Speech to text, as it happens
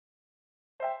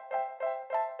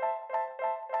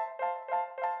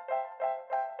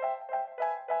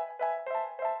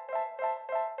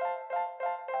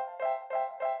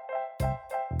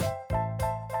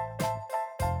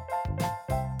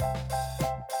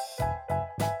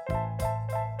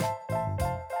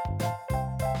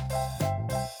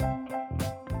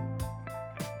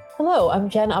Hello, I'm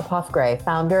Jen Uphoff-Gray,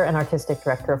 founder and artistic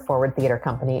director of Forward Theater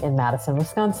Company in Madison,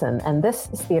 Wisconsin, and this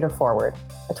is Theater Forward,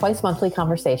 a twice-monthly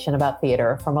conversation about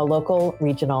theater from a local,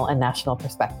 regional, and national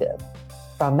perspective.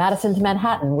 From Madison to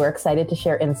Manhattan, we're excited to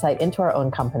share insight into our own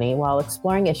company while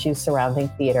exploring issues surrounding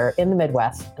theater in the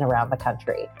Midwest and around the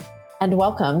country. And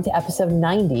welcome to episode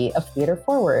 90 of Theater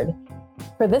Forward.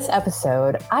 For this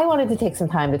episode, I wanted to take some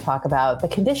time to talk about the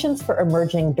conditions for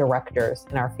emerging directors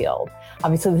in our field.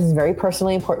 Obviously, this is very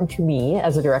personally important to me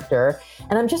as a director,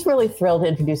 and I'm just really thrilled to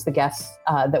introduce the guests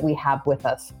that we have with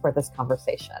us for this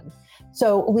conversation.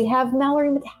 So we have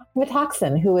Mallory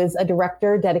Metaxen, who is a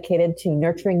director dedicated to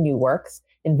nurturing new works,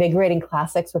 invigorating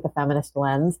classics with a feminist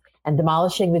lens, and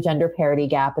demolishing the gender parity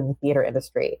gap in the theater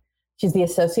industry. She's the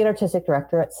Associate Artistic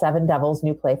Director at Seven Devils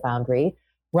New Play Foundry,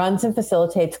 runs and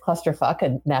facilitates Clusterfuck,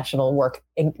 a national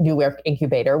new work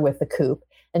incubator with the Coop,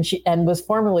 and was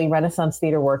formerly Renaissance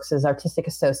Theater Works' Artistic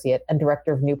Associate and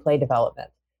Director of New Play Development,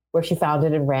 where she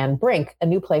founded and ran Brink, a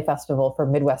new play festival for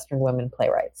Midwestern women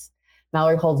playwrights.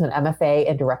 Mallory holds an MFA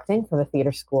in directing from the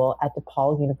theater school at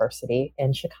DePaul University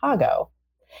in Chicago.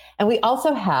 And we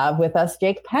also have with us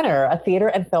Jake Penner, a theater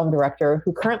and film director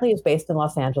who currently is based in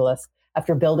Los Angeles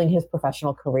after building his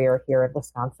professional career here in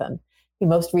Wisconsin. He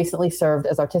most recently served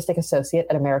as artistic associate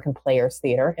at American Players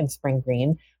Theater in Spring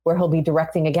Green, where he'll be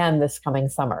directing again this coming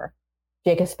summer.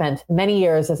 Jake has spent many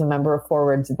years as a member of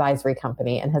Forward's advisory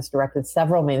company and has directed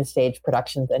several main stage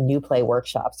productions and new play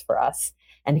workshops for us.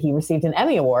 And he received an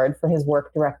Emmy Award for his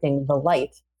work directing The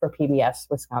Light for PBS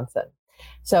Wisconsin.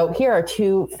 So here are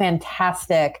two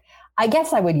fantastic, I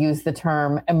guess I would use the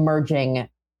term emerging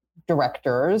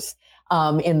directors,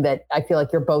 in that I feel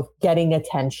like you're both getting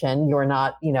attention. You're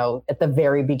not, at the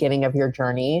very beginning of your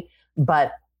journey,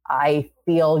 but I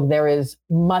feel there is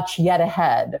much yet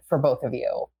ahead for both of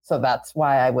you. So that's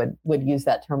why I would use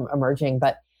that term emerging.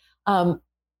 But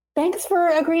thanks for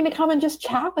agreeing to come and just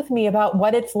chat with me about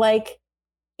what it's like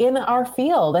in our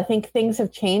field. I think things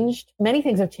have changed. Many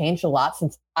things have changed a lot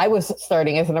since I was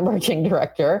starting as an emerging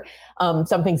director.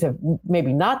 Some things have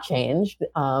maybe not changed.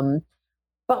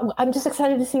 But I'm just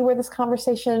excited to see where this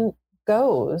conversation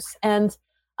goes. And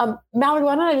Mallory,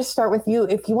 why don't I just start with you?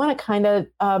 If you want to kind of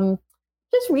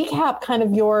just recap kind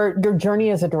of your journey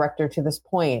as a director to this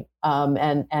point,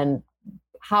 and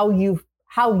how you've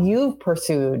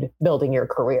pursued building your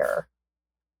career.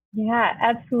 Yeah,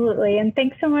 absolutely. And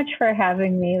thanks so much for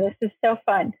having me. This is so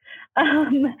fun.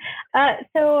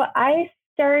 So I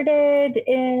started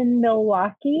in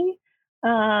Milwaukee.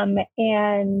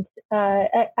 And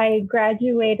I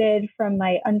graduated from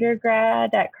my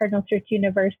undergrad at Cardinal Stritch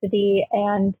University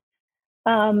and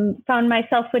found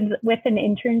myself with an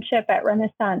internship at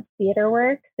Renaissance Theater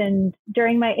Works. And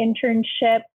during my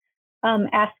internship,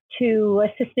 asked to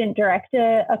assistant direct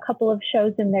a couple of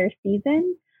shows in their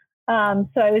season. So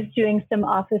I was doing some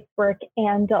office work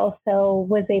and also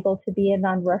was able to be in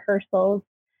on rehearsals.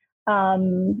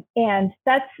 And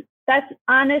that's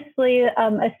honestly,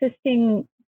 assisting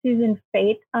Susan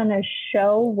Fate on a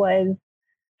show was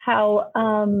how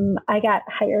I got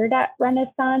hired at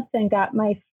Renaissance and got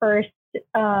my first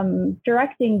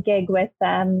directing gig with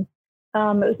them. It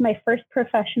was my first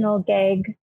professional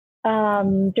gig,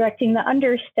 directing The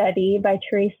Understudy by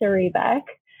Teresa Rebeck.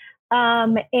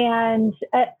 And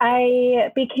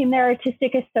I became their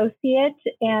artistic associate,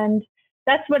 and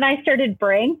that's when I started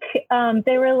Brink.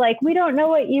 They were like, we don't know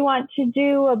what you want to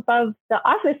do above the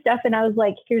office stuff. And I was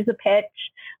like, here's a pitch.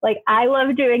 Like, I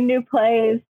love doing new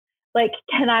plays. Like,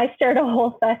 can I start a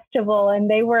whole festival? And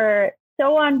they were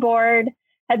so on board,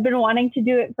 had been wanting to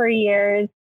do it for years.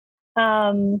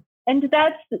 And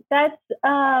that's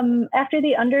after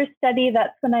The Understudy,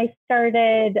 that's when I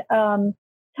started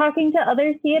talking to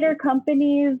other theater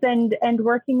companies and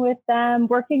working with them,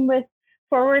 working with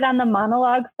Forward on the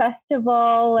Monologue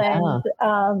Festival. And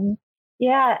and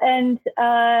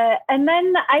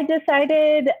then I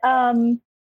decided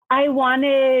I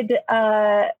wanted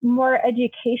more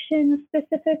education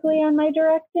specifically on my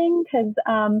directing, because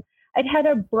I'd had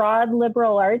a broad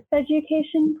liberal arts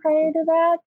education prior to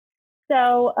that.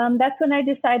 So that's when I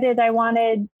decided I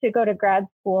wanted to go to grad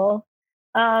school.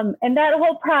 And that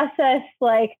whole process,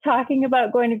 like talking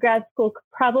about going to grad school, could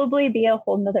probably be a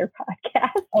whole nother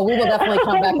podcast. Oh, we will definitely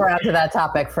come back around to that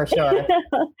topic for sure.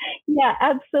 Yeah,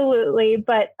 absolutely.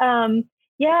 But I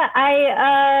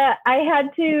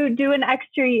had to do an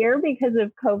extra year because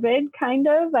of COVID, kind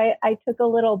of. I took a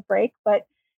little break, but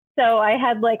so I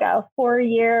had like a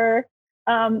 4-year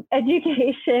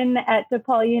education at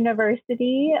DePaul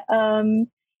University.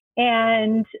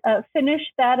 And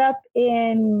finished that up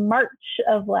in March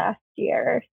of last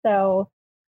year. So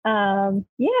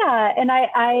Yeah, and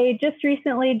I just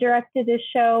recently directed a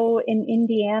show in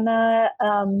Indiana,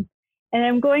 and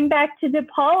I'm going back to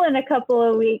DePaul in a couple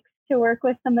of weeks to work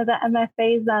with some of the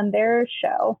MFAs on their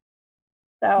show.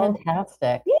 So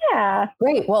fantastic. Yeah.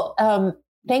 Great. Well,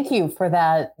 thank you for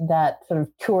that sort of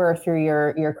tour through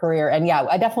your career. And yeah,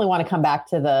 I definitely want to come back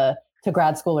to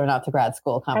grad school or not to grad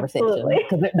school conversation,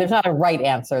 because there's not a right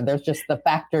answer. There's just the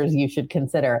factors you should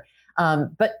consider.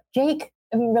 But Jake,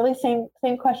 I mean, really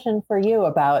same question for you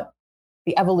about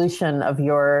the evolution of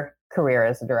your career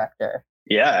as a director.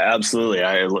 Yeah, absolutely.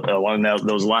 Along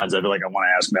those lines, I feel like I want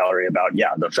to ask Mallory about,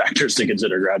 the factors to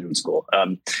consider graduate school.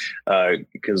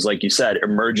 Because like you said,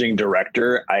 emerging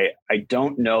director, I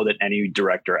don't know that any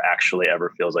director actually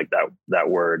ever feels like that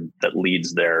word that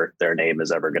leads their name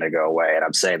is ever going to go away. And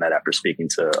I'm saying that after speaking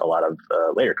to a lot of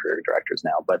later career directors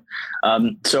now. But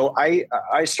so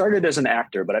I started as an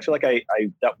actor, but I feel like I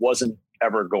that wasn't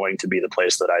ever going to be the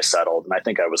place that I settled. And I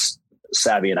think I was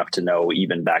savvy enough to know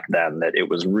even back then that it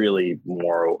was really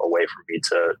more a way for me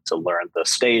to learn the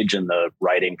stage and the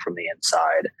writing from the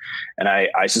inside. And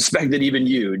I suspect that even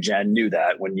you, Jen, knew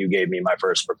that when you gave me my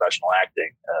first professional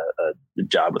acting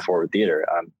job with Forward Theater.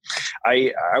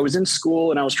 I was in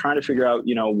school and I was trying to figure out,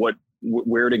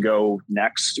 where to go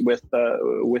next with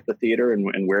the theater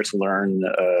and where to learn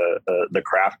the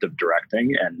craft of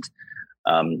directing, and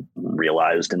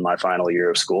realized in my final year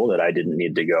of school that I didn't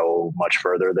need to go much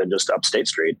further than just up State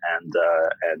Street. And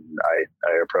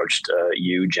I approached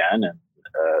you, Jen,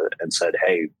 and said,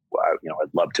 hey, I'd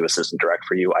love to assistant direct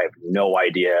for you. I have no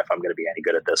idea if I'm going to be any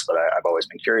good at this, but I've always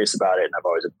been curious about it, and I've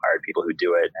always admired people who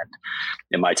do it. And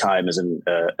in my time as an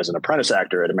apprentice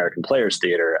actor at American Players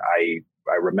Theater, I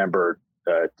remember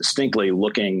distinctly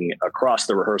looking across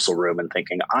the rehearsal room and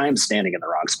thinking, I'm standing in the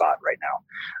wrong spot right now.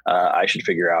 I should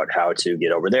figure out how to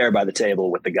get over there by the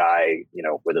table with the guy,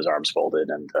 with his arms folded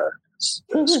and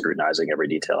scrutinizing every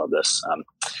detail of this,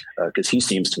 because he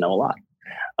seems to know a lot.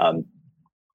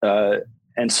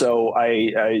 And so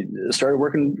I started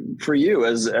working for you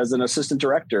as an assistant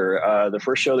director. The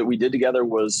first show that we did together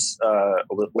was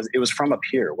From Up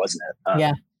Here, wasn't it?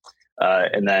 Yeah.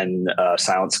 And then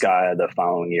Silent Sky the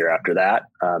following year after that.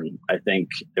 I think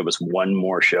it was one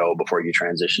more show before you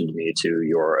transitioned me to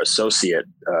your associate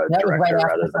director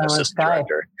rather than assistant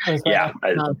director. Yeah.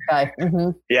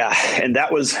 Yeah. And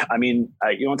that was,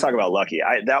 you want to talk about lucky.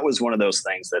 That was one of those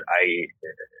things that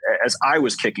as I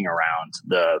was kicking around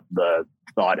the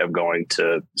thought of going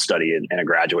to study in a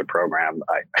graduate program,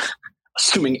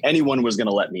 assuming anyone was going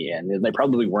to let me in, and they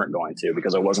probably weren't going to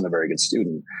because I wasn't a very good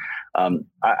student.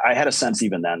 I had a sense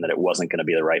even then that it wasn't going to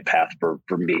be the right path for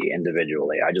me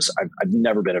individually. I've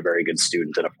never been a very good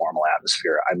student in a formal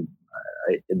atmosphere.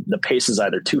 The pace is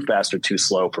either too fast or too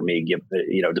slow for me,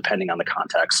 depending on the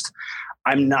context.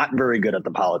 I'm not very good at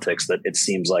the politics that it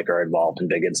seems like are involved in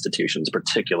big institutions,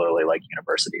 particularly like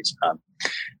universities.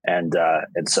 And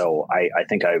so I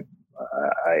think I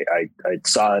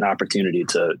saw an opportunity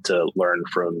to learn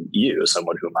from you,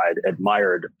 someone whom I'd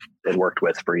admired and worked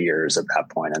with for years at that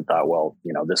point, and thought, well,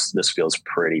 this feels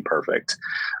pretty perfect.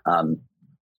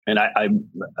 And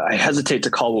I hesitate to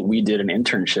call what we did an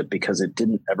internship because it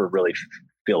didn't ever really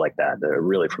feel like that.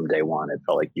 Really, from day one, it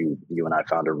felt like you and I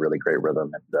found a really great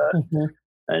rhythm,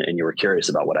 and you were curious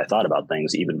about what I thought about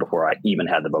things even before I even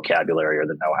had the vocabulary or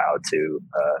the know-how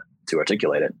to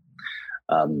articulate it.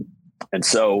 And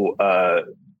so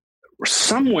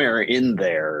somewhere in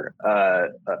there,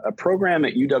 a program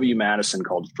at UW-Madison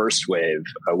called First Wave,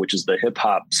 which is the hip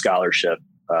hop scholarship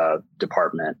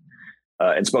department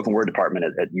and spoken word department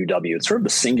at UW. It's sort of the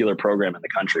singular program in the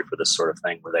country for this sort of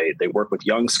thing, where they work with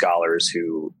young scholars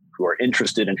who are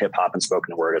interested in hip hop and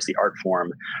spoken word as the art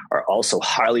form, are also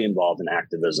highly involved in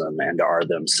activism, and are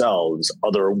themselves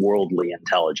otherworldly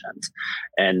intelligent.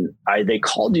 And they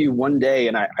called you one day,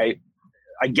 and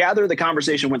I gather the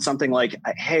conversation went something like,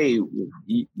 hey,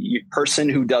 you person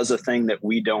who does a thing that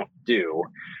we don't do,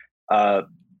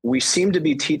 we seem to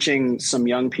be teaching some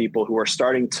young people who are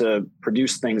starting to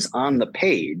produce things on the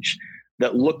page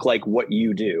that look like what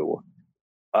you do.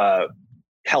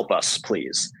 Help us,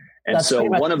 please. And that's so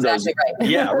one of those, right.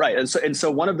 Yeah, right. And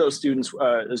so one of those students,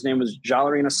 his name was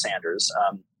Jalarina Sanders.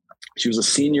 She was a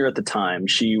senior at the time.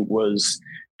 She was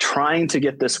trying to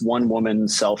get this one woman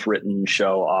self-written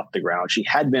show off the ground. She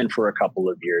had been for a couple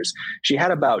of years. She had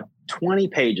about 20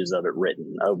 pages of it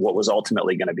written, of what was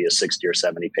ultimately going to be a 60 or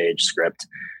 70 page script.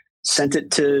 Sent it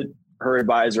to her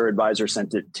advisor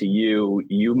sent it to you.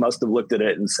 You must have looked at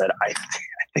it and said, I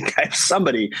think I have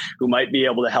somebody who might be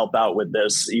able to help out with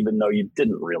this, even though you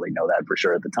didn't really know that for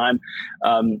sure at the time.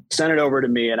 Sent it over to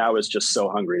me, and I was just so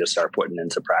hungry to start putting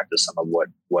into practice some of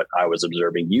what I was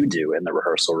observing you do in the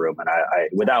rehearsal room. And I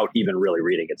without even really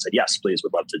reading it, said, yes, please,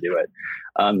 would love to do it.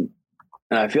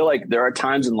 And I feel like there are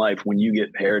times in life when you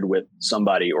get paired with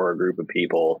somebody or a group of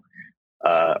people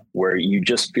where you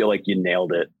just feel like you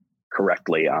nailed it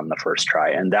correctly on the first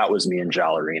try. And that was me and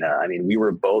Jalarina. I mean, we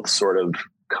were both sort of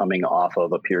coming off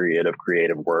of a period of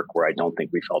creative work where I don't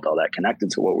think we felt all that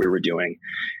connected to what we were doing.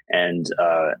 And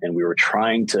we were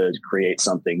trying to create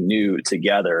something new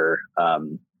together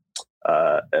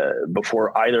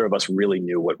before either of us really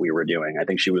knew what we were doing. I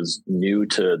think she was new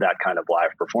to that kind of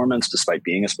live performance, despite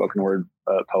being a spoken word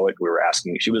poet.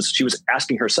 She was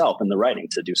asking herself in the writing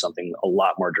to do something a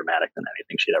lot more dramatic than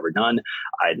anything she'd ever done.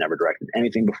 I had never directed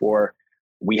anything before.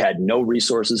 We had no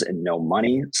resources and no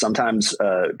money. Sometimes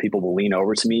people will lean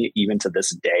over to me, even to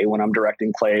this day, when I'm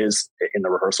directing plays in the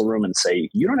rehearsal room and say,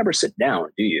 "You don't ever sit down,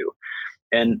 do you?"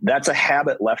 And that's a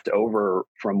habit left over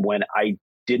from when I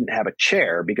didn't have a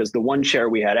chair, because the one chair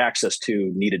we had access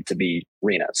to needed to be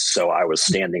Rena's. So I was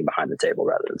standing behind the table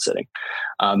rather than sitting.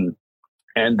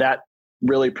 And that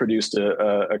really produced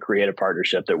a creative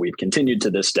partnership that we've continued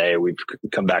to this day. We've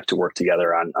come back to work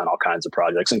together on all kinds of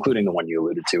projects, including the one you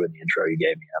alluded to in the intro you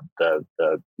gave me,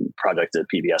 the project at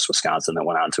PBS Wisconsin that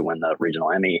went on to win the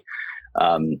regional Emmy.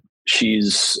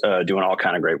 She's doing all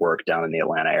kind of great work down in the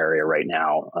Atlanta area right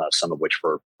now, some of which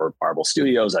for Marble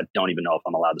Studios. I don't even know if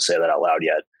I'm allowed to say that out loud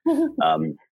yet.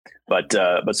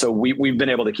 But so we've been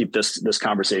able to keep this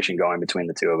conversation going between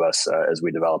the two of us as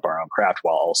we develop our own craft,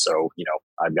 while also,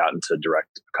 I've gotten to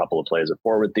direct a couple of plays at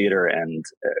Forward Theater, and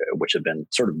which have been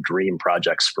sort of dream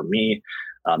projects for me.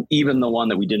 Even the one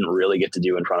that we didn't really get to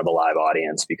do in front of a live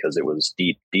audience because it was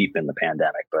deep in the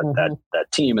pandemic. But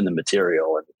that team and the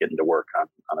material and getting to work on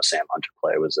a Sam Hunter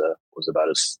play was about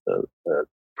as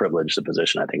privileged a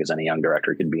position I think as any young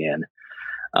director could be in.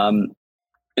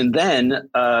 And then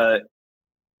I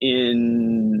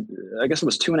guess it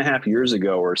was 2.5 years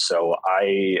ago or so,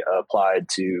 I applied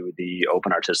to the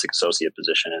open artistic associate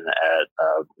position at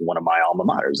one of my alma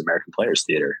maters, American Players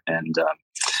Theater. And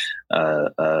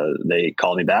they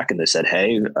called me back and they said,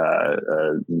 "Hey,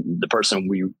 the person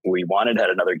we wanted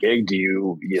had another gig. Do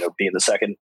you being the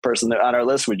second person on our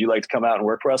list, would you like to come out and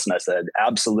work for us?" And I said,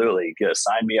 "Absolutely,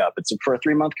 sign me up. It's for a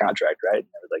 3-month contract, right?" And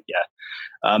I was like, "Yeah."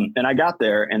 And I got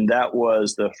there, and that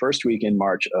was the first week in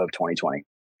March of 2020.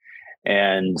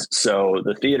 And so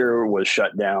the theater was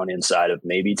shut down inside of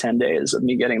maybe 10 days of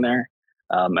me getting there.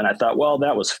 And I thought, well,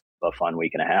 that was a fun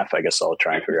week and a half. I guess I'll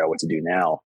try and figure out what to do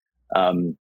now.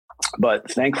 But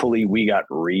thankfully, we got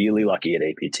really lucky at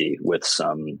APT with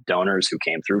some donors who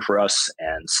came through for us,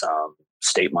 and some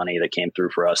state money that came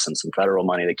through for us, and some federal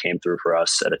money that came through for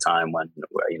us at a time when,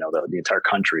 the entire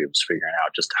country was figuring out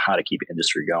just how to keep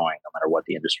industry going, no matter what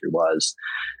the industry was.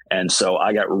 And so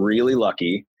I got really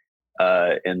lucky.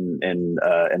 And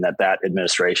that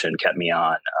administration kept me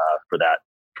on for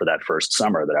that first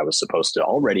summer that I was supposed to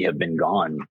already have been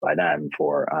gone by then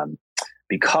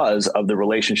because of the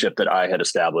relationship that I had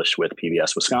established with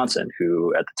PBS Wisconsin,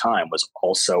 who at the time was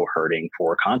also hurting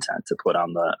for content to put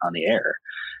on the air.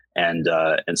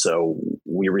 And so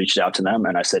we reached out to them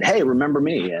and I said, "Hey, remember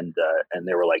me?" And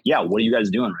they were like, "Yeah, what are you guys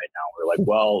doing right now?" We're like,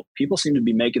 "Well, people seem to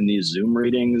be making these Zoom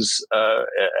readings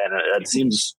and it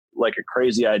seems like a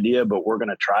crazy idea, but we're going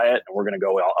to try it and we're going to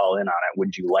go all in on it.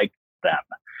 Would you like them?"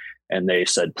 And they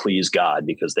said, "Please God,"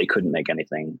 because they couldn't make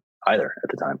anything either at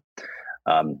the time.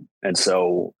 And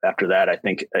so after that, I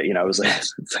think, it was like,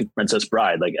 it's like Princess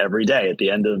Bride, like every day at the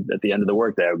end of the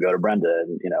workday, I would go to Brenda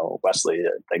and, "Wesley,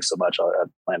 thanks so much. I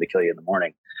plan to kill you in the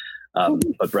morning."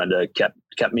 But Brenda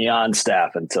kept me on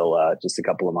staff until just a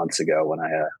couple of months ago when I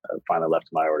finally left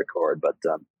my Aortic Cord. But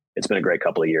it's been a great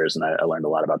couple of years, and I learned a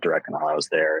lot about directing while I was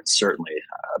there, and certainly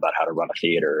about how to run a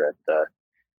theater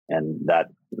and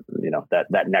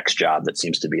that next job that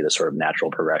seems to be the sort of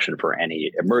natural progression for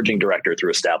any emerging director through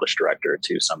established director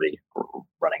to somebody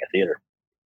running a theater.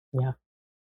 Yeah.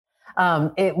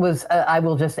 It was, I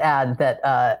will just add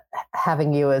that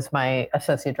having you as my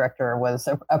associate director was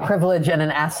a privilege and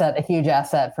an asset, a huge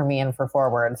asset for me and for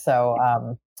Forward. So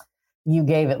you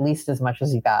gave at least as much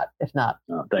as you got, if not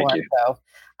more. Thank you. So,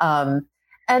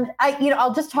 and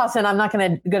I'll just toss in, I'm not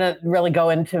going to really go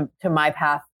into my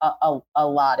path a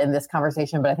lot in this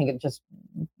conversation, but I think it just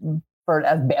for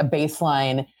a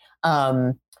baseline,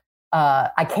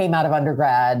 I came out of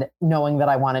undergrad knowing that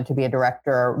I wanted to be a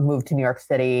director, moved to New York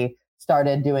City,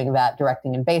 started doing that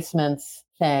directing in basements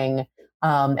thing,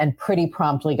 and pretty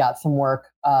promptly got some work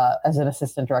as an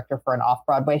assistant director for an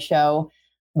off-Broadway show.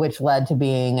 which led to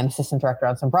being an assistant director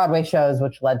on some Broadway shows,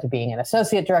 which led to being an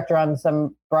associate director on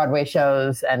some Broadway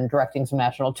shows and directing some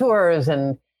national tours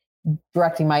and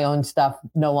directing my own stuff,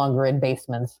 no longer in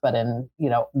basements, but in,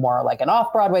 more like an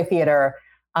off-Broadway theater.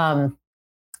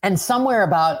 And somewhere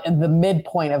about the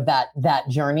midpoint of that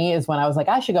journey is when I was like,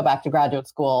 I should go back to graduate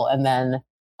school, and then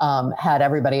had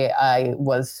everybody I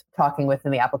was talking with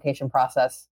in the application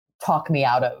process talk me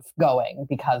out of going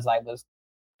because I was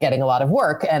getting a lot of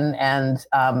work. And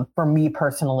for me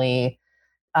personally,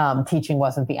 teaching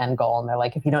wasn't the end goal. And they're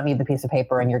like, if you don't need the piece of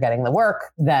paper and you're getting the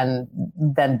work, then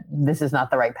this is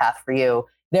not the right path for you.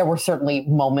 There were certainly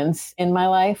moments in my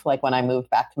life, like when I moved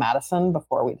back to Madison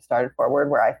before we started Forward,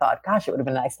 where I thought, gosh, it would have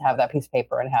been nice to have that piece of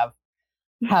paper and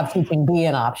have teaching be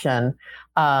an option.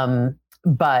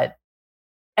 But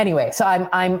anyway, so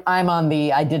I'm on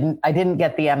the, I didn't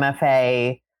get the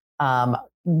MFA,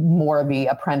 more the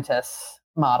apprentice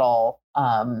model,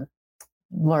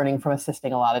 learning from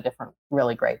assisting a lot of different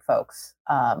really great folks,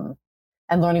 and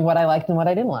learning what I liked and what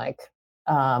I didn't like,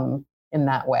 in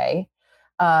that way.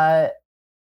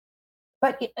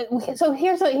 But so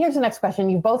here's the next question.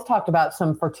 You both talked about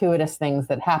some fortuitous things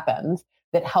that happened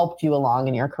that helped you along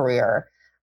in your career.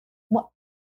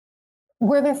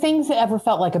 Were there things that ever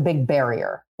felt like a big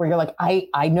barrier where you're like,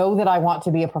 I know that I want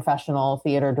to be a professional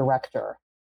theater director.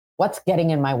 What's getting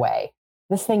in my way?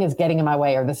 This thing is getting in my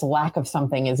way, or this lack of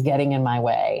something is getting in my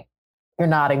way. You're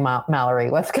nodding, Mallory.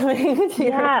 What's coming into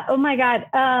your... Yeah. Oh my God.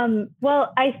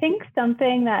 Well, I think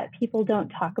something that people don't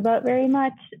talk about very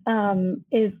much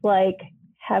is like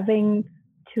having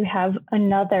to have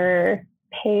another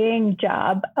paying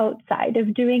job outside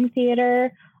of doing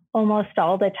theater almost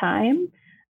all the time.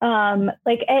 And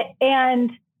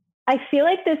I feel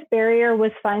like this barrier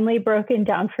was finally broken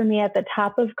down for me at the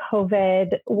top of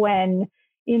COVID when,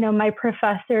 my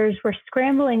professors were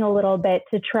scrambling a little bit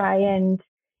to try and,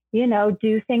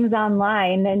 do things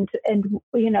online and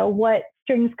what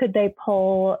strings could they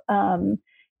pull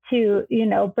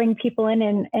to, bring people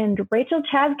in. And Rachel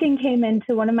Chavkin came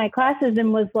into one of my classes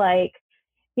and was like,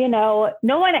 no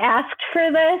one asked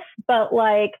for this, but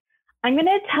like, I'm going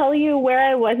to tell you where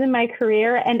I was in my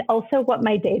career and also what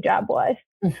my day job was.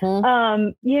 Mm-hmm.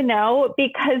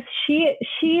 Because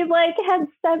she like had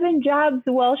 7 jobs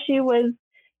while she was,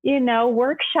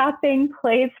 workshopping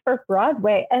plays for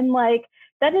Broadway. And like,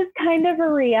 that is kind of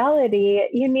a reality.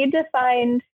 You need to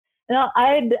find,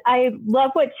 I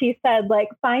love what she said, like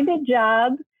find a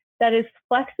job that is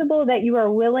flexible, that you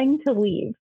are willing to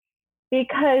leave,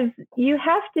 because you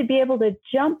have to be able to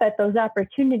jump at those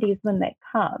opportunities when they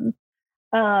come.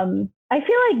 I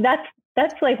feel like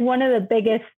that's like one of the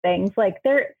biggest things. Like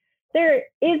there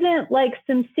isn't like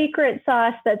some secret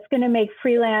sauce that's going to make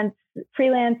freelancing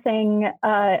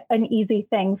an easy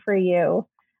thing for you.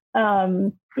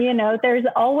 There's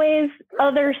always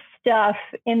other stuff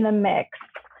in the mix.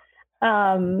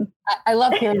 I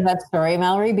love hearing that story,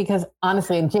 Mallory, because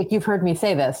honestly, and Jake, you've heard me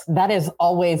say this, that is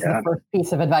always the first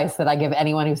piece of advice that I give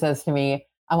anyone who says to me,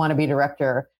 I want to be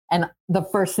director. And the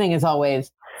first thing is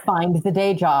always find the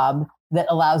day job that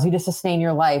allows you to sustain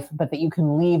your life, but that you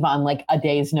can leave on like a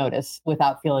day's notice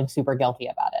without feeling super guilty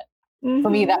about it. Mm-hmm. For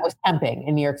me, that was temping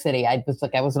in New York City. I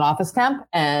was an office temp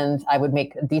and I would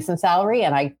make a decent salary.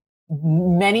 And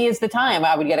many is the time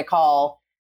I would get a call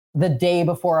the day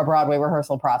before a Broadway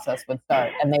rehearsal process would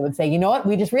start. And they would say, you know what?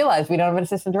 We just realized we don't have an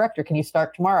assistant director. Can you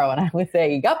start tomorrow? And I would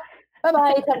say, yep.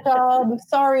 Bye-bye, temp job.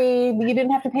 Sorry, you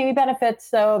didn't have to pay me benefits,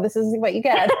 so this is what you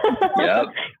get. Yep.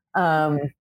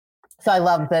 So I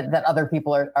love that other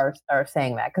people are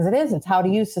saying that, because it's how do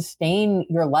you sustain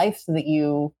your life so that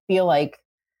you feel like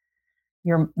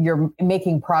you're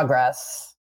making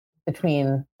progress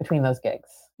between those gigs.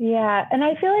 Yeah, and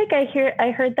I feel like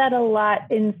I heard that a lot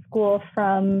in school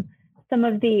from some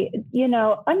of the,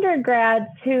 undergrads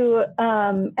who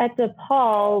at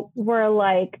DePaul were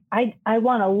like, I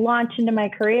want to launch into my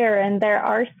career. And there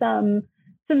are some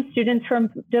students from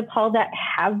DePaul that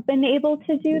have been able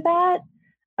to do that,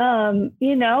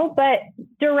 but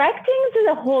directing is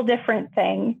a whole different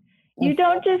thing. You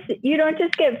don't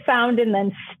just get found and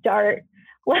then start.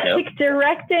 Like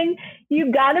directing,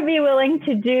 you got to be willing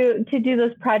to do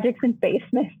those projects in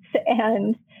basements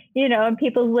and, in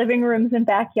people's living rooms and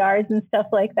backyards and stuff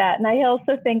like that. And I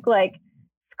also think like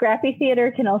scrappy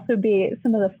theater can also be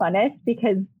some of the funnest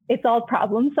because it's all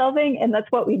problem solving. And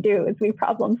that's what we do, is we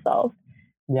problem solve.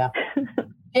 Yeah.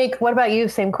 Jake, what about you?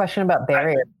 Same question about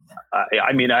barriers.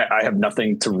 I mean, I have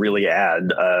nothing to really add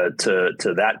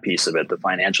to that piece of it. The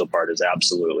financial part is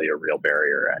absolutely a real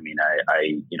barrier. I mean,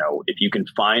 if you can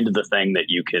find the thing that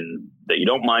you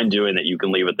don't mind doing, that you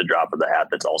can leave at the drop of the hat,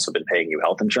 that's also been paying you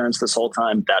health insurance this whole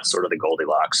time, that's sort of the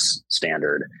Goldilocks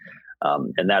standard.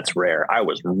 And that's rare. I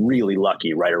was really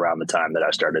lucky right around the time that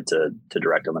I started to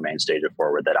direct on the main stage of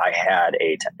Forward that I had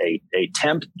a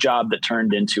temp job that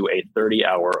turned into a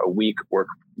 30-hour-a-week work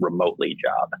remotely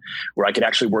job where I could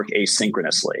actually work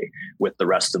asynchronously with the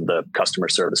rest of the customer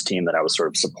service team that I was sort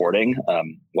of supporting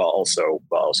while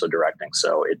also directing.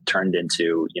 So it turned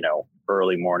into,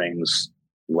 early mornings,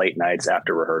 late nights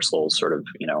after rehearsals, sort of,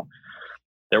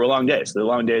 there were long days. There were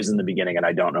long days in the beginning, and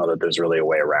I don't know that there's really a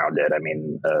way around it. I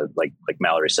mean, like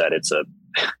Mallory said,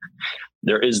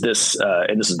 there is this,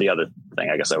 and this is the other thing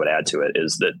I guess I would add to it,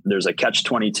 is that there's a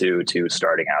catch-22 to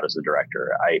starting out as a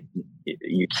director.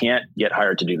 You can't get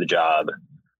hired to do the job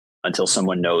until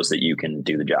someone knows that you can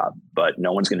do the job, but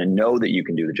no one's going to know that you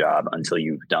can do the job until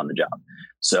you've done the job.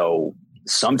 So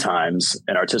sometimes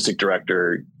an artistic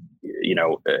director,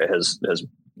 has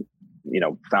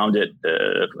found it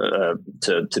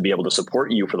to be able to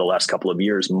support you for the last couple of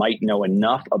years, might know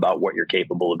enough about what you're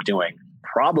capable of doing,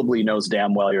 probably knows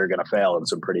damn well you're going to fail in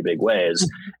some pretty big ways,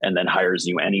 and then hires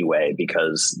you anyway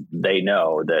because they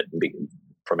know that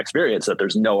from experience that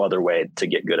there's no other way to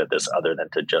get good at this other than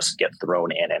to just get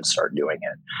thrown in and start doing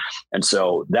it. And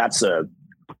so that's a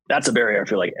barrier I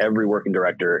feel like every working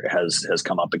director has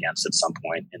come up against at some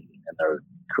point in their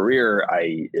career.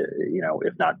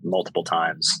 If not multiple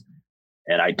times.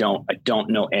 And I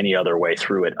don't know any other way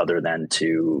through it other than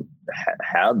to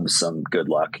have some good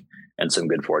luck and some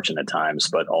good fortune at times,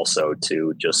 but also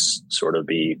to just sort of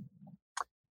be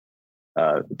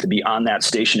on that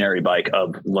stationary bike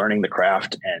of learning the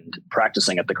craft and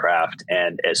practicing at the craft.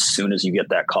 And as soon as you get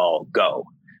that call, go,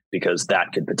 because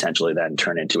that could potentially then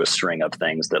turn into a string of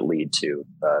things that lead to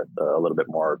a little bit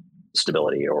more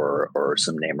stability or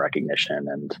some name recognition.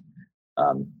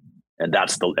 And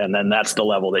that's the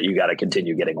level that you got to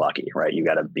continue getting lucky, right? You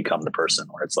got to become the person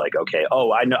where it's like, okay,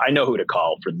 I know who to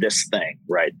call for this thing,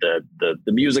 right? The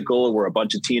musical where a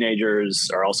bunch of teenagers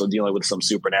are also dealing with some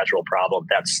supernatural problem.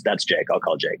 That's Jake. I'll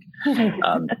call Jake.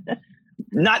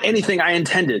 Not anything I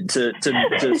intended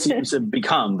to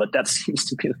become, but that seems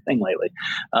to be the thing lately.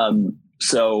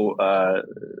 So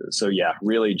yeah,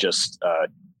 really just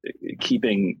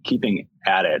keeping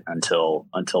at it until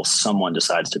someone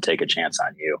decides to take a chance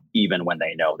on you, even when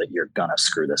they know that you're gonna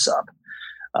screw this up.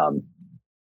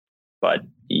 But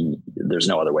there's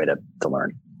no other way to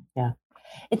learn. Yeah,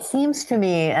 it seems to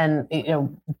me, and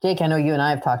Jake, I know you and I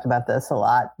have talked about this a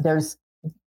lot.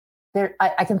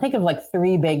 I can think of like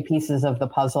three big pieces of the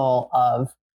puzzle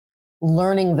of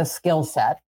learning the skill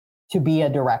set to be a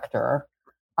director.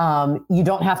 You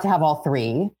don't have to have all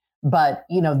three, but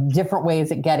different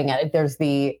ways at getting at it. There's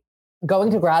the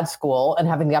going to grad school and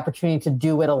having the opportunity to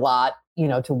do it a lot,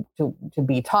 to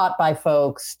be taught by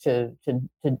folks, to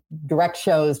direct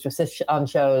shows, to assist on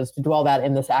shows, to do all that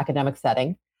in this academic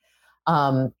setting.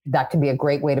 That can be a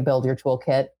great way to build your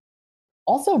toolkit.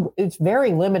 Also, it's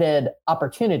very limited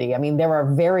opportunity. I mean, there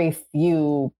are very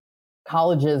few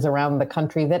colleges around the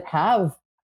country that have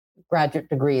graduate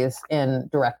degrees in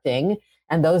directing.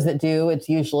 And those that do, it's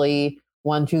usually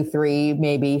 1, 2, 3,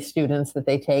 maybe students that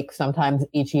they take sometimes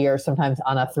each year, sometimes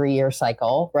on a 3-year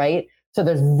cycle, right? So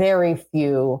there's very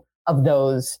few of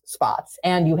those spots.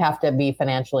 And you have to be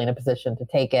financially in a position to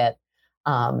take it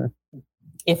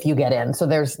if you get in. So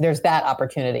there's that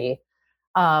opportunity.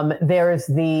 There's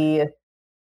the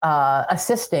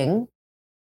assisting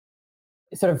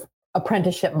sort of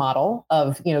apprenticeship model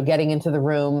of, getting into the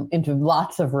room, into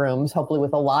lots of rooms, hopefully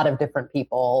with a lot of different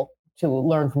people to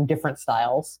learn from different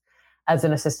styles as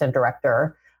an assistant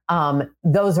director.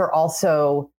 Those are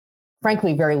also,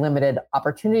 frankly, very limited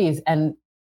opportunities. And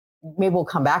maybe we'll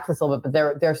come back to this a little bit,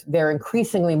 but they're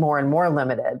increasingly more and more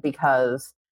limited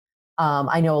because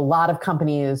I know a lot of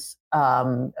companies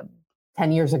 10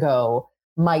 years ago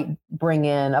might bring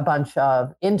in a bunch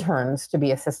of interns to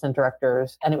be assistant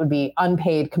directors, and it would be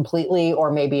unpaid completely,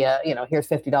 or maybe here's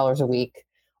 $50 a week,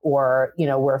 or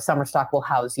where summer stock will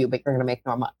house you, but you're going to make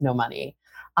no money.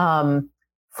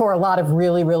 For a lot of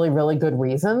really, really, really good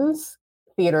reasons,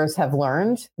 theaters have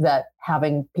learned that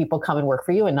having people come and work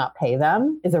for you and not pay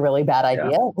them is a really bad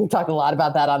idea. Yeah. We've talked a lot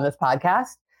about that on this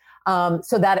podcast.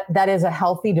 So that is a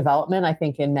healthy development, I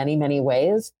think, in many, many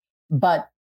ways. But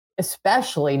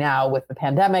especially now with the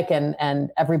pandemic and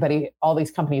everybody, all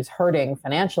these companies hurting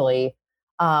financially,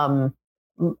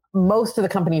 most of the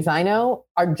companies I know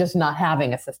are just not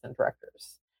having assistant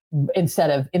directors. instead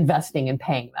of investing and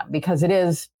paying them, because it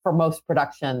is, for most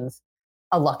productions,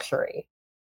 a luxury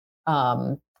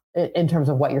in terms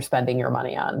of what you're spending your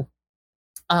money on.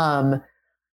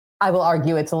 I will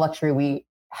argue it's a luxury we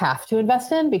have to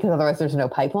invest in, because otherwise there's no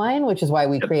pipeline, which is why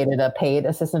we created a paid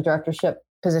assistant directorship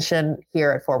position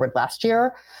here at Forward last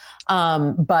year.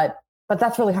 But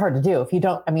that's really hard to do if you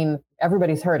don't. I mean,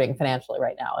 everybody's hurting financially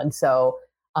right now, and so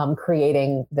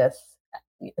creating this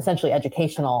essentially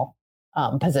educational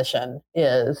position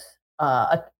is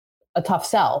a tough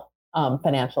sell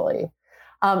financially.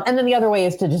 And then the other way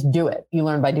is to just do it. You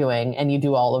learn by doing, and you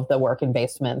do all of the work in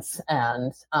basements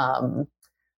and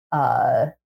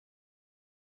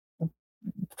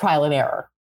trial and error.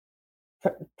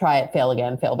 Try it, fail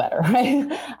again, fail better,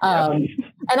 right? And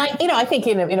I think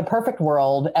in a perfect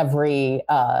world, every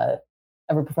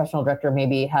professional director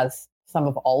maybe has some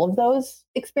of all of those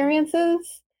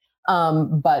experiences,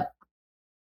 but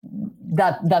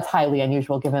that's highly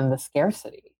unusual given the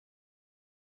scarcity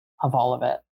of all of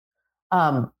it.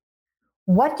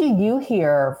 What do you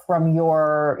hear from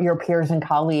your peers and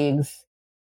colleagues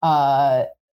about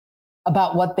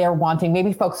what they're wanting?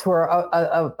 Maybe folks who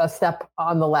are a step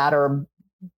on the ladder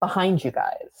behind you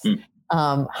guys.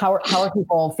 How are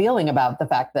people feeling about the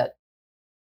fact that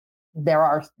there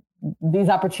are these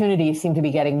opportunities seem to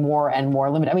be getting more and more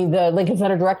limited? I mean, the Lincoln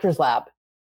Center Directors Lab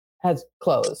has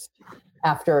closed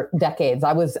after decades.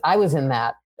 I was in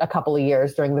that a couple of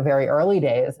years during the very early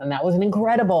days, and that was an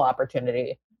incredible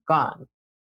opportunity. Gone.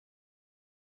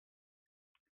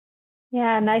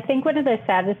 Yeah, and I think one of the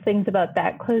saddest things about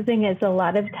that closing is a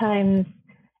lot of times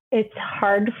it's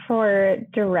hard for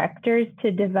directors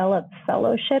to develop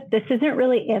fellowship. This isn't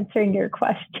really answering your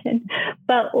question,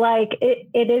 but like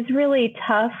it is really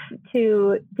tough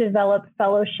to develop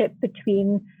fellowship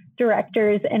between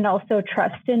directors and also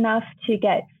trust enough to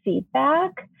get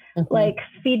feedback. Mm-hmm. Like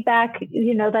feedback,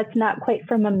 that's not quite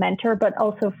from a mentor, but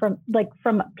also from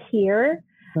a peer.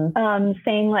 Mm-hmm.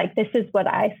 Saying like, this is what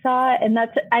I saw. And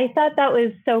I thought that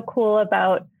was so cool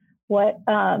about what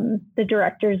the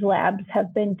Directors Labs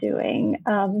have been doing,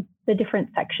 the different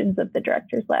sections of the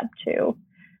Directors Lab too.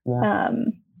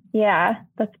 Yeah,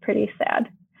 that's pretty sad.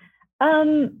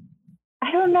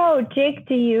 I don't know, Jake,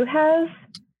 do you have?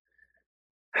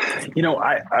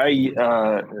 I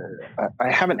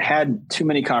haven't had too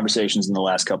many conversations in the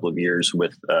last couple of years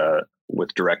with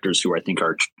directors who I think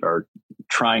are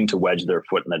trying to wedge their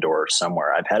foot in the door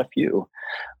somewhere. I've had a few,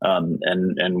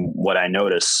 and what I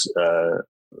notice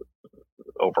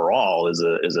overall is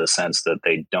a sense that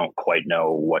they don't quite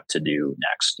know what to do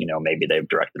next. Maybe they've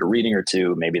directed a reading or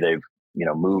two, maybe they've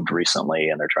moved recently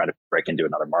and they're trying to break into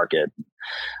another market.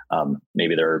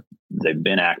 Maybe they've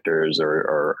been actors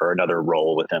or another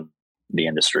role within the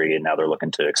industry, and now they're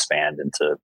looking to expand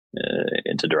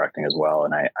into directing as well.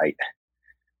 And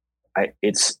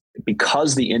it's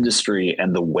because the industry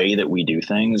and the way that we do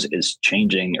things is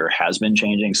changing or has been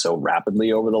changing so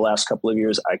rapidly over the last couple of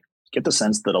years. I get the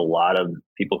sense that a lot of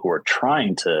people who are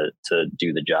trying to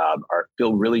do the job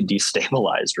feel really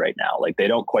destabilized right now. Like they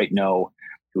don't quite know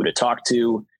who to talk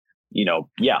to.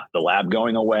 The lab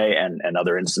going away and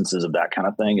other instances of that kind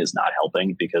of thing is not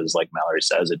helping, because like Mallory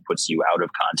says, it puts you out of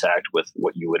contact with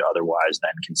what you would otherwise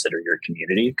then consider your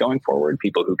community going forward.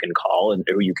 People who can call and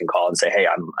who you can call and say, hey,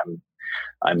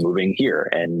 I'm moving here.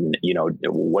 And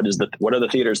what are the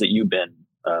theaters that you've been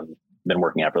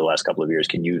working at for the last couple of years?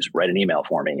 Can you write an email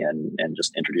for me and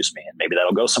just introduce me? And maybe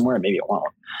that'll go somewhere and maybe it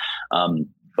won't.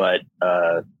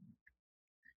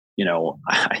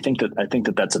 I think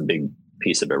that that's a big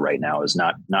piece of it right now, is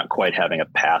not quite having a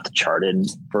path charted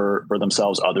for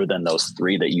themselves other than those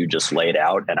three that you just laid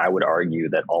out. And I would argue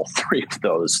that all three of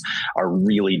those are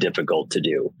really difficult to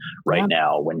do right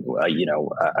now. When,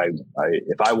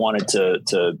 if I wanted to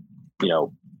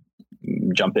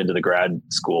jump into the grad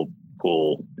school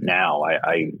pool now,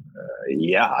 I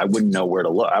wouldn't know where to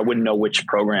look. I wouldn't know which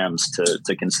programs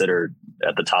to consider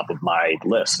at the top of my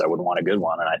list. I would want a good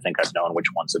one. And I think I've known which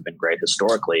ones have been great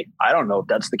historically. I don't know if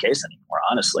that's the case anymore,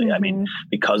 honestly. Mm-hmm. I mean,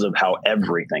 because of how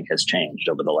everything has changed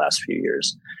over the last few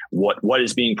years, what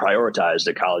is being prioritized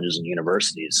at colleges and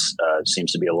universities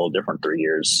seems to be a little different 3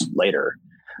 years later.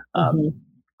 Mm-hmm.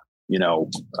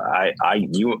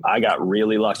 I got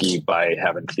really lucky by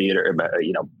having theater,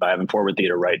 by having Forward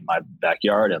Theater right in my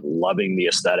backyard and loving the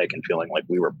aesthetic and feeling like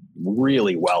we were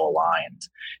really well aligned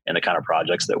in the kind of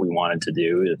projects that we wanted to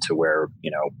do, to where,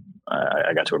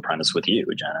 I got to apprentice with you,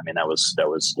 Jen. I mean, that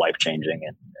was life changing,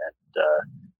 and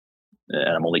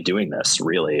I'm only doing this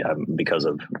really because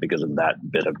of that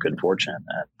bit of good fortune.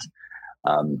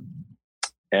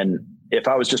 And if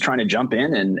I was just trying to jump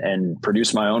in and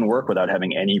produce my own work without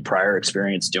having any prior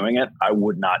experience doing it, I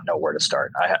would not know where to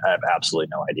start. I have absolutely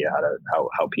no idea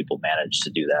how people manage to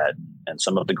do that. And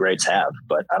some of the greats have,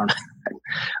 but I don't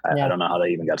I don't know how they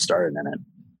even got started in it.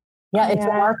 Yeah, it's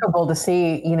remarkable to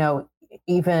see,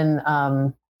 even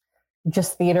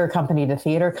just theater company to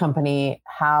theater company,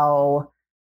 how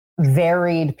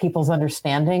varied people's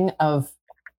understanding of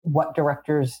what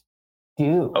directors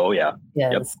do. Oh yeah.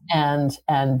 Is. Yep.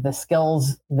 And the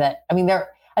skills that,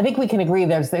 I think we can agree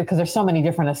because there's so many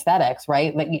different aesthetics,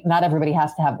 right? Like not everybody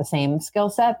has to have the same skill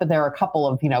set, but there are a couple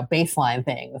of, baseline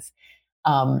things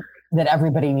that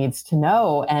everybody needs to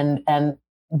know. And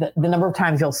the number of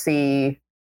times you'll see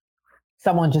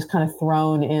someone just kind of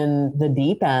thrown in the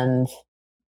deep end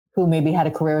who maybe had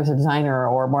a career as a designer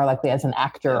or more likely as an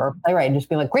actor or playwright, and just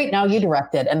be like, great, now you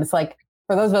direct it. And it's like,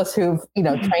 for those of us who've,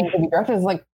 trained to be directors, it's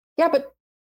like, yeah, but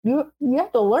you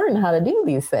have to learn how to do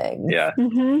these things. Yeah.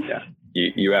 Mm-hmm. Yeah.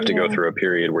 You have to go through a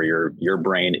period where your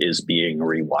brain is being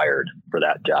rewired for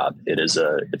that job. It's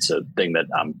a thing that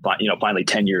finally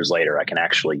 10 years later, I can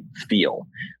actually feel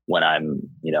when I'm,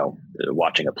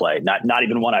 watching a play, not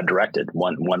even one I've directed,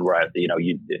 one where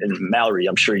and Mallory,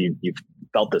 I'm sure you've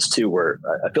felt this too, where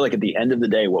I feel like at the end of the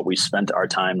day, what we spent our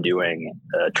time doing,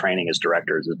 training as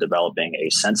directors, is developing a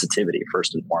sensitivity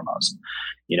first and foremost.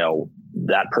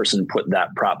 That person put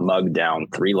that prop mug down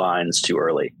 3 lines too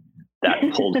early.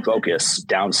 That pulled focus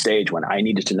downstage when I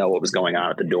needed to know what was going on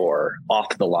at the door,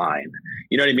 off the line.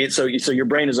 You know what I mean? So your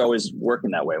brain is always working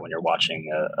that way when you're watching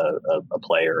a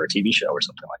play or a TV show or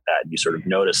something like that. You sort of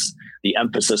notice the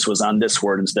emphasis was on this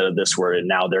word instead of this word, and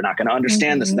now they're not going to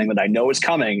understand this thing that I know is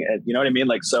coming. You know what I mean?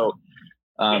 Like so.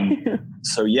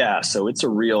 So it's a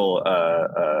real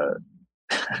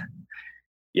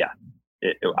yeah.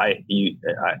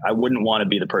 I wouldn't want to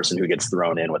be the person who gets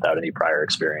thrown in without any prior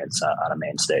experience on a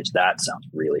main stage. That sounds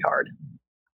really hard.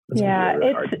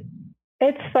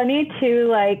 It's funny too.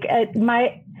 Like at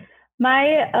my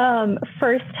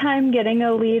first time getting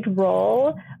a lead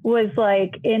role was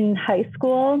like in high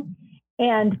school,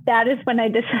 and that is when I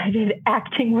decided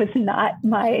acting was not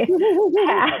my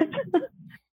path.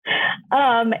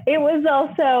 It was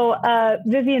also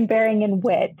Vivian Baring in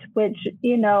Wit, which,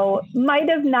 might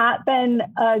have not been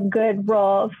a good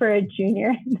role for a junior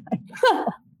in high school.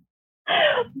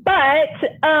 But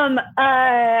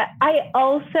I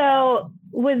also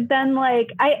was then like,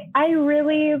 I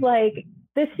really like,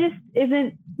 this just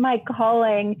isn't my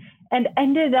calling, and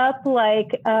ended up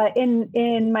like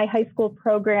in my high school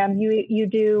program, you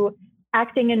do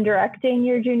acting and directing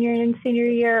your junior and senior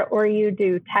year, or you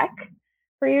do tech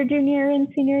for your junior and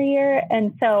senior year.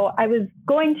 And so I was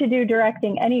going to do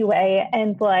directing anyway.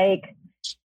 And like,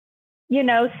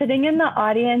 sitting in the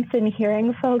audience and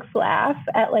hearing folks laugh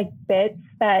at like bits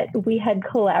that we had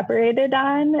collaborated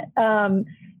on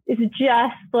is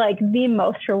just like the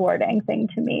most rewarding thing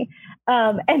to me.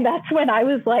 And that's when I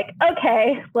was like,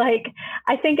 okay, like,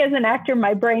 I think as an actor,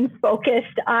 my brain's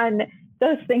focused on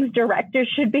those things directors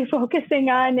should be focusing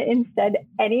on instead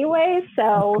anyway.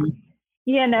 So,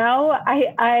 I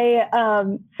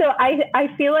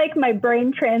feel like my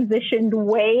brain transitioned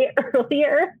way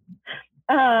earlier.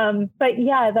 But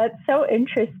yeah, that's so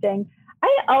interesting.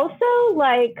 I also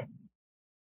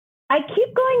I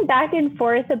keep going back and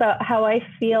forth about how I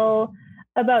feel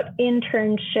about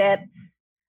internships,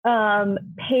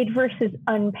 paid versus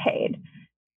unpaid,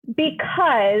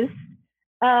 because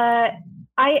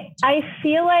I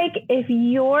feel like if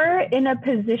you're in a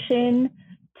position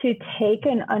to take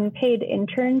an unpaid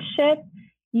internship,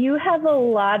 you have a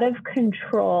lot of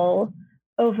control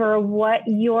over what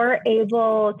you're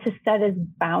able to set as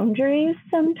boundaries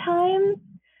sometimes.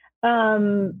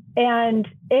 And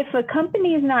if a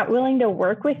company is not willing to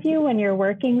work with you when you're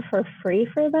working for free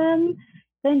for them,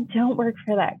 then don't work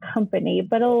for that company.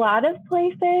 But a lot of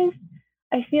places,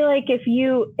 I feel like if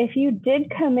you did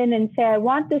come in and say, I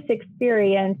want this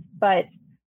experience, but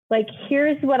like,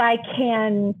 here's what I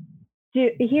can do,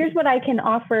 here's what I can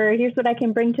offer, here's what I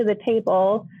can bring to the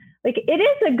table. Like, it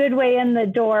is a good way in the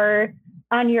door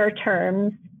on your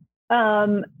terms.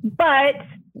 But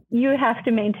you have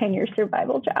to maintain your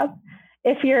survival job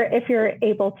if you're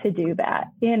able to do that,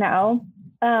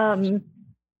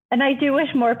 and I do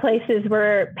wish more places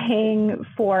were paying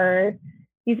for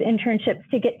these internships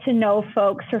to get to know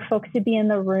folks, or folks to be in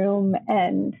the room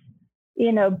and,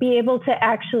 be able to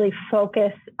actually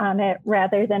focus on it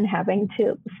rather than having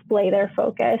to splay their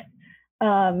focus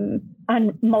on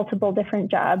multiple different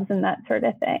jobs and that sort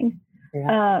of thing.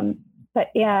 Yeah. But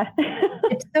yeah,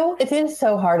 it is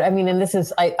so hard. I mean, and this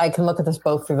is, I can look at this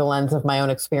both through the lens of my own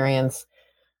experience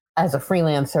as a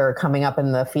freelancer coming up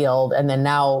in the field, and then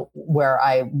now where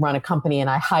I run a company and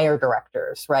I hire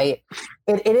directors, right?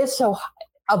 It is so,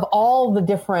 of all the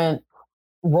different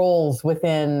roles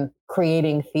within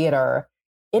creating theater,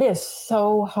 it is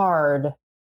so hard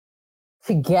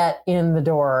to get in the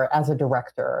door as a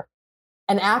director.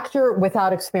 An actor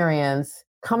without experience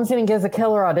comes in and gives a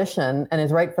killer audition and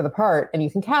is right for the part, and you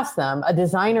can cast them. A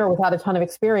designer without a ton of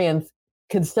experience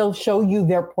could still show you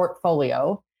their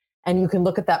portfolio, and you can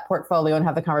look at that portfolio and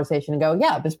have the conversation and go,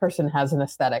 yeah, this person has an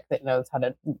aesthetic that knows how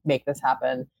to make this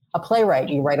happen. A playwright,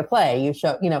 you write a play, you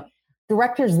show,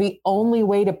 directors, the only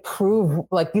way to prove,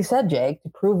 like you said, Jake, to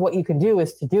prove what you can do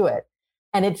is to do it.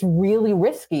 And it's really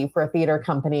risky for a theater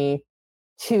company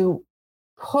to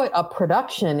put a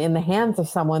production in the hands of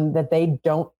someone that they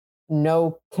don't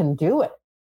know can do it,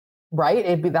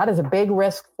 right? That is a big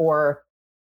risk for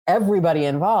everybody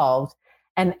involved.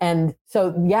 And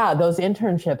so, yeah, those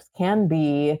internships can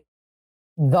be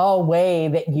the way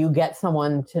that you get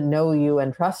someone to know you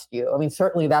and trust you. I mean,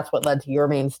 certainly that's what led to your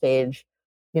main stage,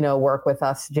 work with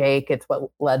us, Jake. It's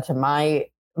what led to my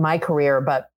career,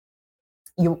 but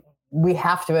we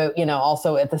have to,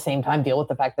 also at the same time deal with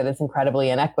the fact that it's incredibly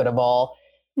inequitable.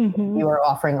 Mm-hmm. You are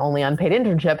offering only unpaid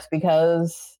internships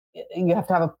because you have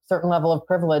to have a certain level of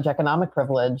privilege, economic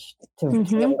privilege, to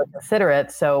be able to consider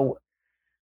it. So,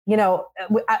 I'm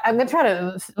going to try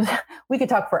to, we could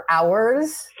talk for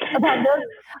hours about this.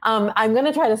 I'm going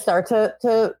to try to start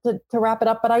to wrap it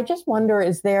up, but I just wonder,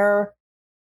 is there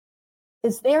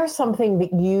something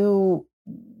that you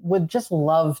would just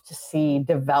love to see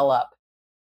develop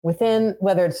within,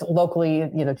 whether it's locally,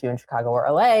 to in Chicago or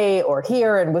LA or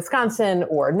here in Wisconsin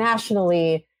or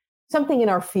nationally, something in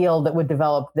our field that would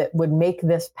develop that would make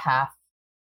this path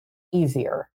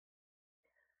easier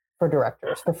for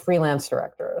directors, for freelance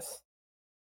directors?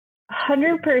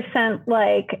 100%.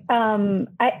 Like,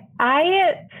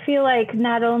 I feel like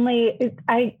not only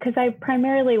because I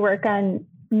primarily work on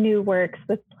new works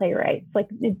with playwrights, like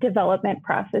development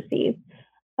processes.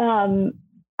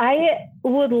 I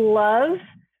would love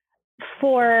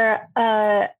for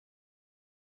to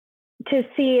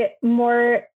see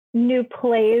more new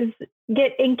plays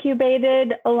get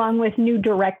incubated along with new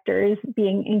directors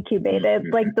being incubated.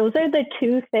 Mm-hmm. Like, those are the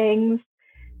two things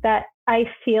that I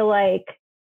feel like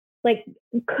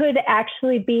could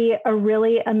actually be a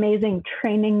really amazing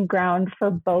training ground for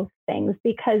both things.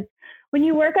 Because when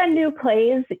you work on new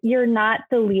plays, you're not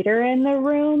the leader in the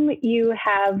room. You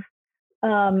have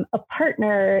a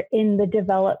partner in the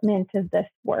development of this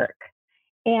work.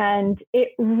 And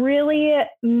it really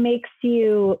makes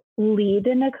you lead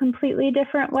in a completely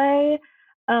different way.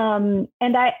 And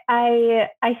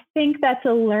I think that's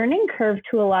a learning curve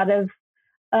to a lot of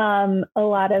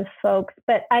folks,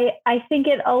 but I think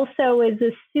it also is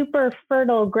a super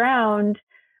fertile ground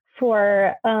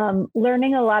for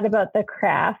learning a lot about the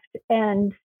craft.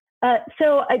 And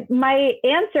so my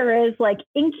answer is like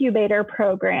incubator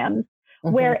programs,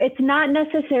 mm-hmm. where it's not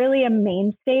necessarily a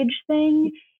main stage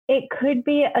thing. It could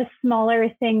be a smaller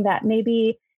thing that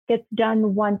maybe gets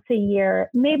done once a year.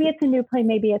 Maybe it's a new play,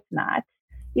 maybe it's not,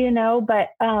 but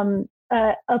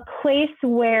a place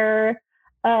where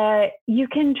you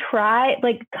can try,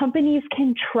 like, companies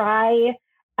can try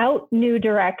out new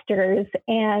directors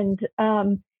and,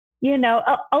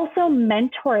 also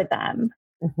mentor them.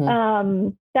 Mm-hmm.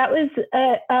 That was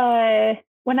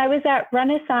when I was at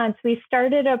Renaissance, we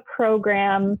started a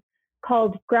program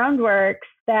called Groundworks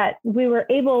that we were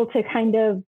able to kind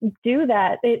of do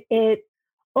that. It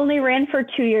only ran for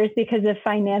 2 years because of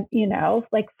finance,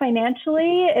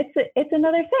 financially, it's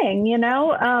another thing,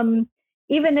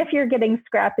 even if you're getting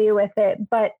scrappy with it.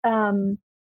 But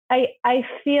I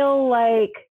feel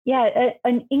like,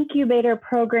 an incubator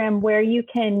program where you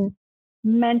can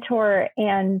mentor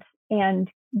and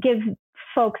give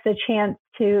folks a chance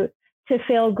to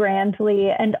fail grandly,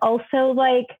 and also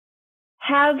like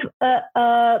have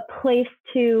a place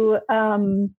to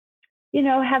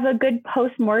have a good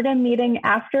post-mortem meeting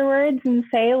afterwards and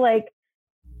say, like,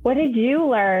 what did you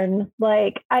learn?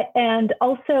 And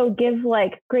also give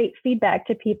like great feedback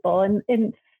to people.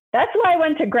 And that's why I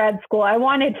went to grad school. I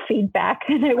wanted feedback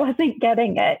and I wasn't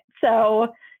getting it.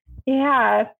 So,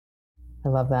 yeah. I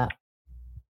love that.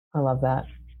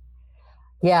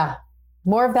 Yeah.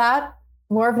 More of that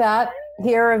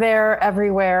here or there,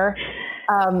 everywhere.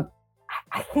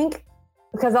 I think,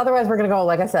 because otherwise we're going to go,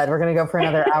 like I said, we're going to go for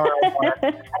another hour or more.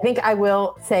 I think I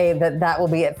will say that will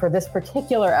be it for this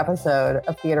particular episode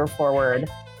of Theater Forward.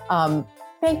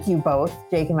 Thank you both,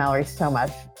 Jake and Mallory, so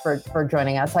much for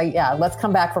joining us. Let's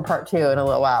come back for part 2 in a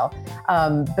little while.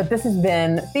 But this has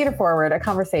been Theater Forward, a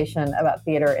conversation about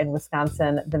theater in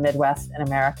Wisconsin, the Midwest, and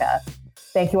America.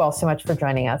 Thank you all so much for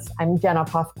joining us. I'm Jenna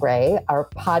Hoff-Gray. Our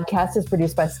podcast is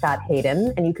produced by Scott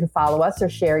Hayden, and you can follow us or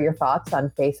share your thoughts on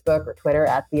Facebook or Twitter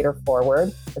at Theater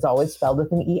Forward, as always spelled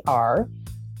with an ER.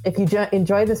 If you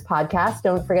enjoy this podcast,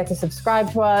 don't forget to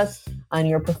subscribe to us on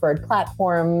your preferred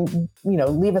platform.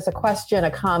 Leave us a question,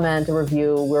 a comment, a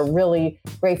review. We're really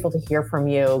grateful to hear from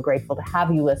you, grateful to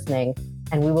have you listening,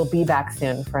 and we will be back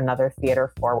soon for another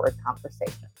Theater Forward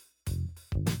conversation.